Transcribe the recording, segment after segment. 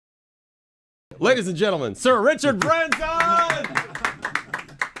Ladies and gentlemen, Sir Richard Branson!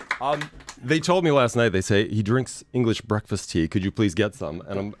 They told me last night, they say, he drinks English breakfast tea. Could you please get some?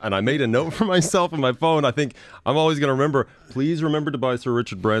 And I made a note for myself on my phone. I think I'm always going to remember, please remember to buy Sir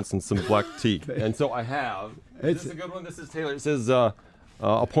Richard Branson some black tea. And so I have. Is this a good one? This is Taylor. It says,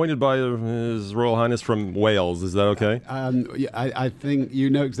 appointed by His Royal Highness from Wales. Is that okay? Yeah, I think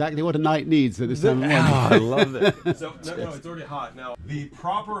you know exactly what a knight needs at this time of morning. I love it. So, no, it's already hot. Now, the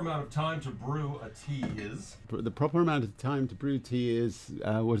proper amount of time to brew a tea is? The proper amount of time to brew tea is,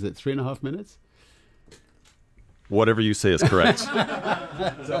 what is it, 3.5 minutes? Whatever you say is correct.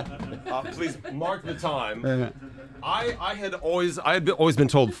 So, please mark the time. I had always been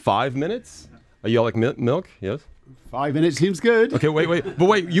told 5 minutes. You like milk? Yes. 5 minutes seems good. Okay, wait.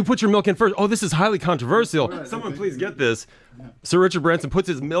 You put your milk in first. Oh, this is highly controversial. Right, someone please get this. Sir Richard Branson puts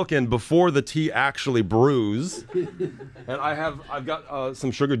his milk in before the tea actually brews. And I've got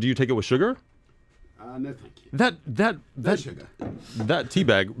some sugar. Do you take it with sugar? No, thank you. That sugar. That tea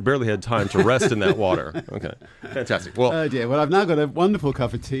bag barely had time to rest in that water. Okay, fantastic. Well, oh dear. Well, I've now got a wonderful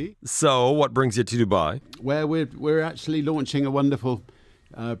cup of tea. So, what brings you to Dubai? Where we're actually launching a wonderful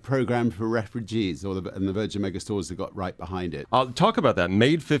program for refugees, and the Virgin Megastores that got right behind it. I'll talk about that.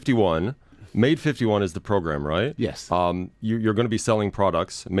 Made 51. Made 51 is the program, right? Yes. You're going to be selling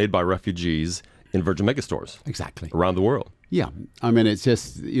products made by refugees in Virgin Megastores. Exactly. Around the world. Yeah. I mean, it's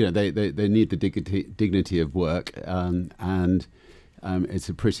just, they need the dignity of work, and it's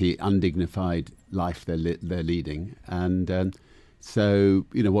a pretty undignified life they're leading. And so,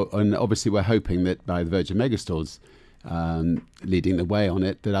 and obviously we're hoping that by the Virgin Megastores leading the way on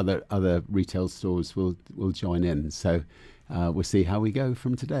it, that other retail stores will join in. So we'll see how we go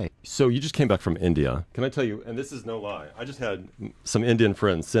from today. So you just came back from India. Can I tell you, and this is no lie, I just had some Indian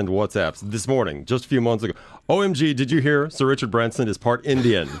friends send WhatsApps this morning, just a few months ago. OMG, did you hear Sir Richard Branson is part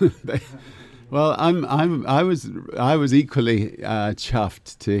Indian? Well, I was equally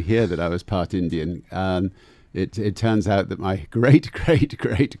chuffed to hear that I was part Indian. It turns out that my great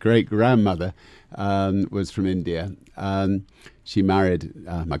grandmother was from India. She married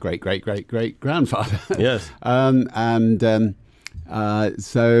my great grandfather. Yes.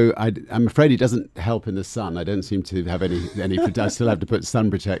 So I'm afraid it doesn't help in the sun. I don't seem to have any. I still have to put sun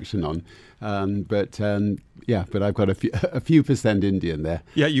protection on. But I've got a few percent Indian there.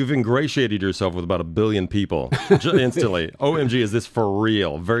 Yeah, you've ingratiated yourself with about 1 billion people instantly. OMG, is this for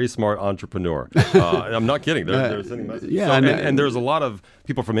real? Very smart entrepreneur. I'm not kidding. They're sending messages. Yeah, so, and there's a lot of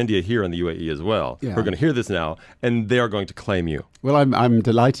people from India here in the UAE as well who are going to hear this now, and they are going to claim you. Well, I'm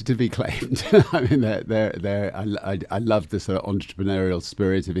delighted to be claimed. I mean, I love the sort of entrepreneurial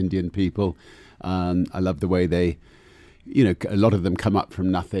spirit of Indian people. I love the way they, a lot of them come up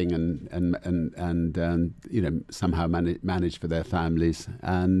from nothing and somehow manage for their families,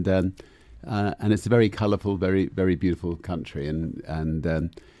 and it's a very colourful, very beautiful country,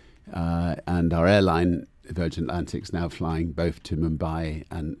 and our airline Virgin Atlantic's now flying both to Mumbai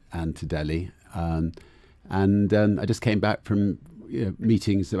and to Delhi, and I just came back from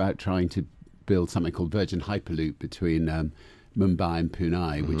meetings about trying to build something called Virgin Hyperloop between Mumbai and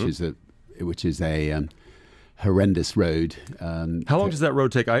Pune, which is a horrendous road. How long does that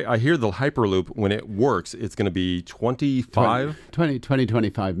road take? I hear the Hyperloop, when it works, it's going to be 25?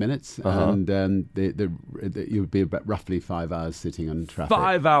 25 minutes. And you would be about roughly 5 hours sitting on traffic.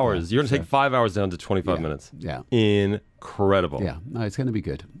 5 hours? You're going to take 5 hours down to 25 minutes? Yeah. Incredible. Yeah. No, it's going to be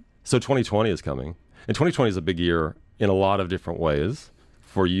good. So 2020 is coming. And 2020 is a big year in a lot of different ways.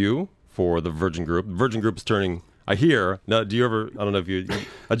 For you, for the Virgin Group. Virgin Group is turning... I hear, now do you ever, I don't know if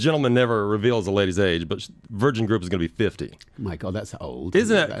a gentleman never reveals a lady's age, but Virgin Group is going to be 50. My God, that's old.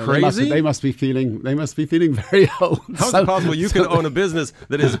 Isn't that crazy? They must be feeling very old. How is it possible you can own a business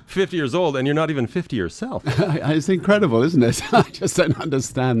that is 50 years old and you're not even 50 yourself? It's incredible, isn't it? I just don't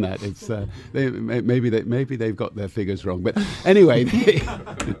understand that. It's maybe they've got their figures wrong. But anyway,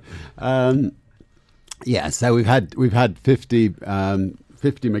 so we've had 50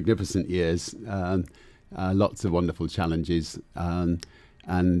 magnificent years. Lots of wonderful challenges, and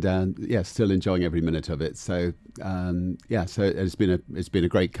still enjoying every minute of it. So so it's been a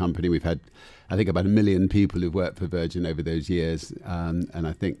great company. We've had, I think, about 1 million people who've worked for Virgin over those years, and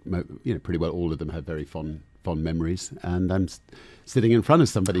I think pretty well all of them have very fond fond memories, and I'm sitting in front of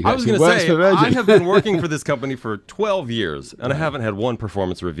somebody who I was actually going to works say, for Virgin. I have been working for this company for 12 years, and I haven't had one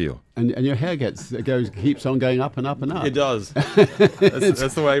performance review. And your hair keeps on going up and up and up. It does.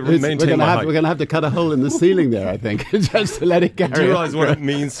 That's the way I maintain my height. We're going to have to cut a hole in the ceiling there, I think, just to let it carry. Do you realize what it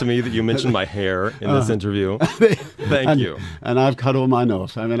means to me that you mentioned my hair in this interview? Thank you. And I've cut all mine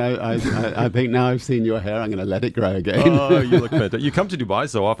off. I mean, I think now I've seen your hair, I'm going to let it grow again. Oh, you look fantastic. You come to Dubai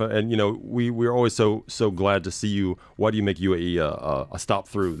so often, and we're always so glad to see you. Why do you make UAE a stop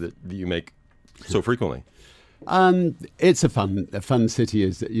through that you make so frequently? It's a fun city,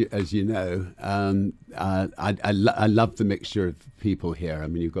 as you know. I love the mixture of people here. I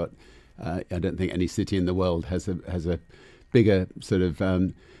mean, you've got. I don't think any city in the world has a bigger sort of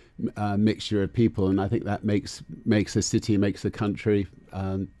mixture of people, and I think that makes a city, makes a country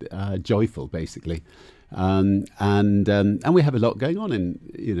joyful, basically. And we have a lot going on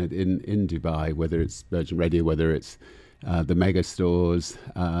in Dubai, whether it's Virgin Radio, whether it's the megastores.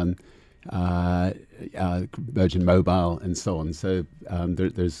 Virgin Mobile and so on. So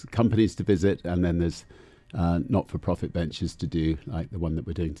there's companies to visit, and then there's not-for-profit ventures to do, like the one that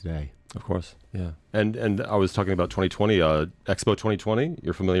we're doing today. Of course, yeah. And I was talking about 2020, Expo 2020.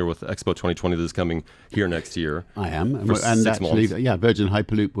 You're familiar with Expo 2020 that is coming here next year. I am, and actually, yeah, Virgin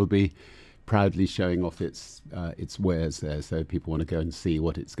Hyperloop will be proudly showing off its wares there. So if people want to go and see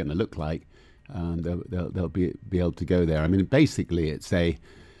what it's going to look like, they'll be able to go there. I mean, basically, it's a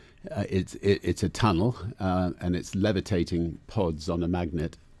tunnel, and it's levitating pods on a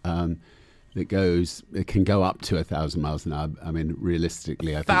magnet it can go up to 1,000 miles an hour. I mean,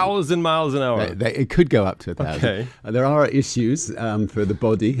 realistically, I think 1,000 miles an hour. It could go up to 1,000. Okay. There are issues for the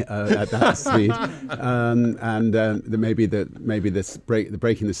body at that speed, and maybe the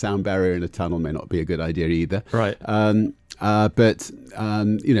breaking the sound barrier in a tunnel may not be a good idea either. Right. But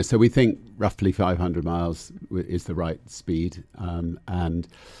so we think roughly 500 miles is the right speed, and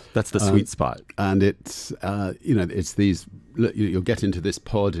that's the sweet spot. And it's it's these. You'll get into this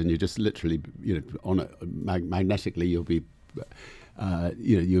pod, and you just literally, magnetically, you'll be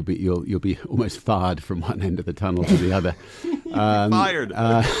almost fired from one end of the tunnel to the other. Fired.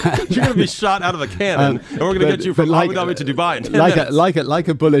 You're going to be shot out of a cannon, and we're going to get you from Abu Dhabi to Dubai in 10 minutes. Like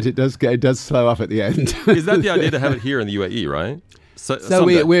a bullet, it does slow up at the end. Is that the idea to have it here in the UAE, right? So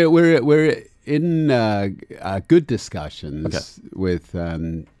we're in good discussions with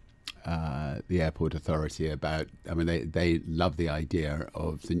the airport authority about. I mean, they love the idea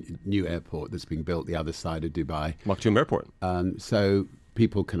of the new airport that's being built the other side of Dubai, Maktoum Airport. So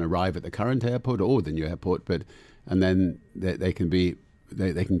people can arrive at the current airport or the new airport, and then they can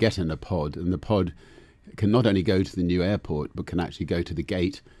get in a pod, and the pod can not only go to the new airport but can actually go to the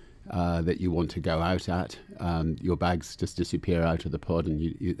gate that you want to go out at. Your bags just disappear out of the pod and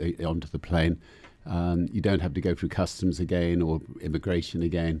you onto the plane. You don't have to go through customs again or immigration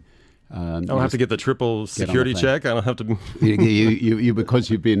again. I don't have to get the triple security check. I don't have to. you because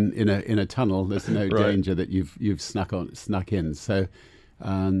you've been in a tunnel. There's no Right. danger that you've snuck in. So,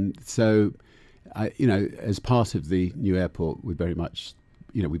 as part of the new airport, we very much,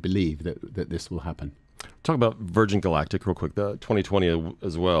 we believe that this will happen. Talk about Virgin Galactic real quick. The 2020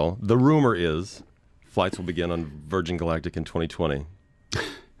 as well. The rumor is flights will begin on Virgin Galactic in 2020.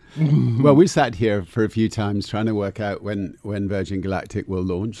 Well, we sat here for a few times trying to work out when Virgin Galactic will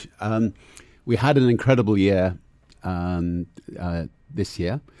launch. We had an incredible year this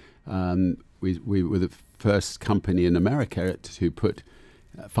year. We were the first company in America to put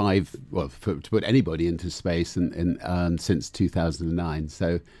to put anybody into space since 2009.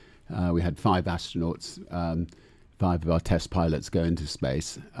 So we had 5 astronauts, 5 of our test pilots go into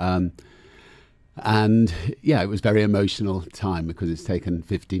space. And yeah, it was a very emotional time because it's taken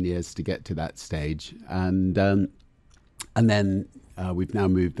 15 years to get to that stage. And then we've now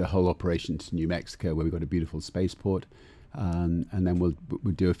moved the whole operation to New Mexico, where we've got a beautiful spaceport. And then we'll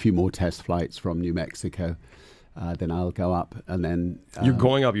do a few more test flights from New Mexico. Then I'll go up, and then You're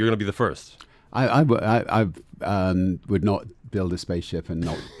going up. You're going to be the first. I would not build a spaceship and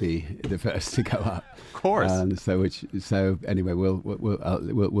not be the first to go up. Of course. So anyway,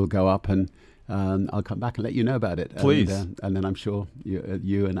 we'll go up, and I'll come back and let you know about it. Please. And then I'm sure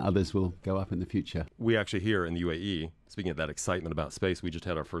you and others will go up in the future. We actually here in the UAE, speaking of that excitement about space, we just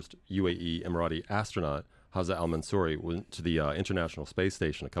had our first UAE Emirati astronaut, Hazza Al Mansouri, went to the International Space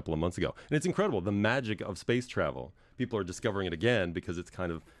Station a couple of months ago. And it's incredible, the magic of space travel. People are discovering it again because it's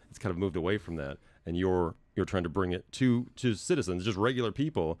kind of moved away from that. And you're trying to bring it to citizens, just regular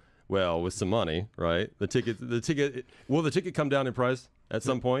people, well, with some money, right? Will the ticket come down in price at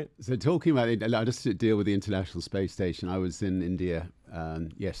some point? So talking about it, I just deal with the International Space Station. I was in India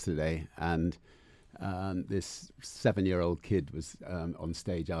yesterday, and this 7-year-old kid was on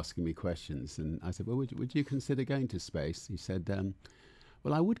stage asking me questions, and I said, well, would you consider going to space? He said,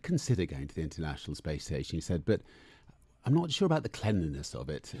 well, I would consider going to the International Space Station. He said, but I'm not sure about the cleanliness of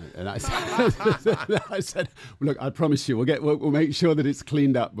it. And I said, well, look, I promise you, we'll make sure that it's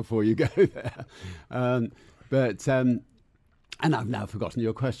cleaned up before you go there. And I've now forgotten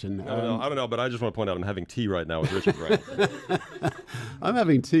your question. I don't know, but I just want to point out I'm having tea right now with Richard Branson. I'm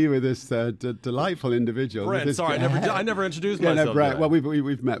having tea with this delightful individual. Brent, sorry, I never introduced myself. No, Brett. Well,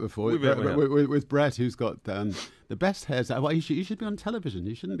 we've met before. With Brett, who's got the best hair. Well, you should be on television.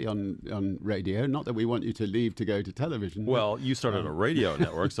 You shouldn't be on radio. Not that we want you to leave to go to television. Well, you started a radio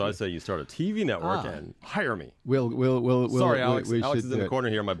network, so I say you start a TV network and hire me. We'll Sorry, Alex. Alex is in the corner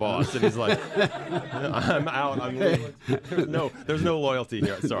here, my boss, and he's like, I'm out. I'm leaving. There's no loyalty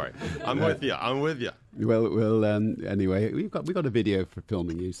here. Sorry, I'm with you. Well, anyway, we've got a video for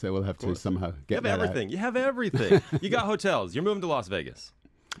filming you, so we'll have to somehow get that out. You have everything. You got hotels. You're moving to Las Vegas.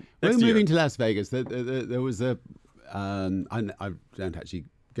 We're moving to Las Vegas. There was I don't actually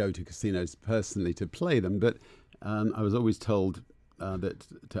go to casinos personally to play them, but I was always told that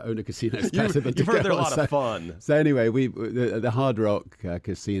to own a casino is better than to go. You've heard they're a lot of fun. So anyway, the Hard Rock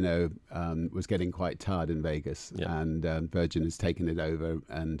Casino was getting quite tired in Vegas, and Virgin has taken it over,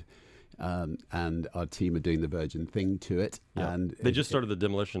 and our team are doing the Virgin thing to it. Yeah. And they just started the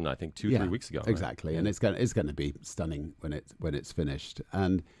demolition, I think, 3 weeks ago. Exactly, right? And it's going to be stunning when it's finished.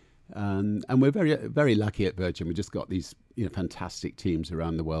 And we're very very lucky at Virgin. We just got these fantastic teams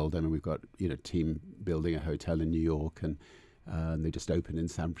around the world. I mean, we've got team building a hotel in New York, and they just opened in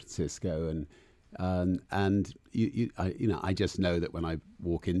San Francisco, and I just know that when I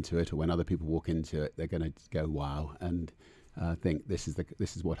walk into it, or when other people walk into it, they're going to go wow, and think this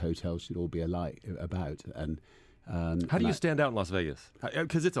is what hotels should all be about. And how do you stand out in Las Vegas?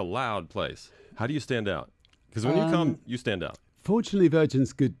 Because it's a loud place. How do you stand out? Because when you come, you stand out. Fortunately,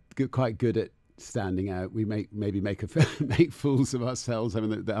 Virgin's quite good at standing out. We make fools of ourselves. I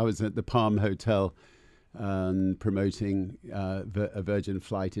mean, I was at the Palm Hotel promoting a Virgin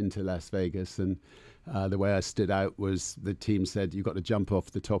flight into Las Vegas, and the way I stood out was the team said you've got to jump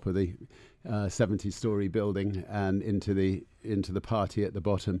off the top of the 70-story building and into the party at the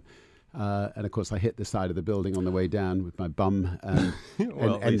bottom. And of course, I hit the side of the building on the way down with my bum, and,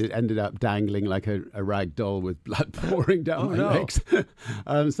 ended up dangling like a rag doll with blood pouring down my legs.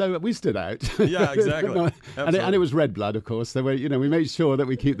 So we stood out. Yeah, exactly. and it was red blood, of course. So we made sure that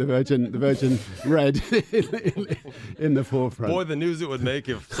we keep the Virgin red in the forefront. Boy, the news it would make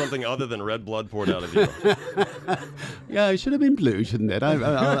if something other than red blood poured out of you. Yeah, it should have been blue, shouldn't it?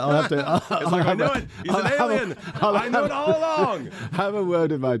 I'll have to. I know it. He's an alien. I knew it all along. Have a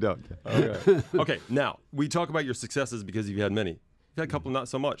word with my doctor. Okay, now, we talk about your successes because you've had many. You've had a couple not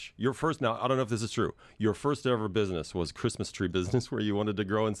so much. Your first, now, I don't know if this is true, your first ever business was Christmas tree business where you wanted to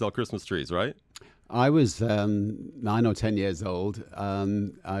grow and sell Christmas trees, right? I was 9 or 10 years old,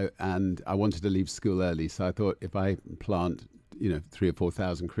 and I wanted to leave school early, so I thought if I plant 3,000 or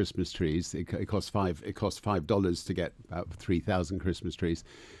 4,000 Christmas trees, it costs $5 to get about 3,000 Christmas trees.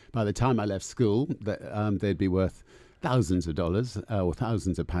 By the time I left school, they'd be worth thousands of dollars or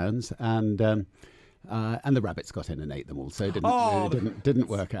thousands of pounds, and the rabbits got in and ate them all, so it didn't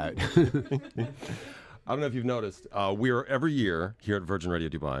work out. I don't know if you've noticed, we're every year here at Virgin Radio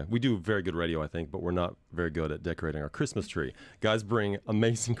Dubai. We do very good radio, I think, but we're not very good at decorating our Christmas tree. Guys bring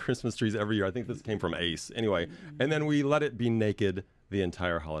amazing Christmas trees every year. I think this came from Ace. Anyway, and then we let it be naked the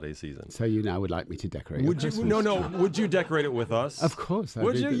entire holiday season. So you now would like me to decorate? Would you? No. Would you decorate it with us? Of course.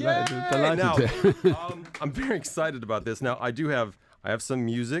 Would you? Yeah. Delighted to. I'm very excited about this. Now I have some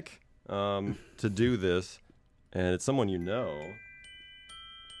music to do this, and it's someone you know.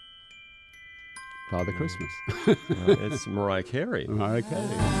 Father Christmas. It's Mariah Carey. Mariah Carey.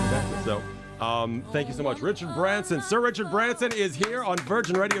 So, thank you so much, Richard Branson. Sir Richard Branson is here on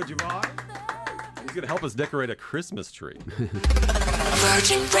Virgin Radio Dubai. He's going to help us decorate a Christmas tree.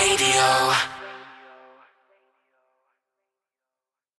 Virgin Radio.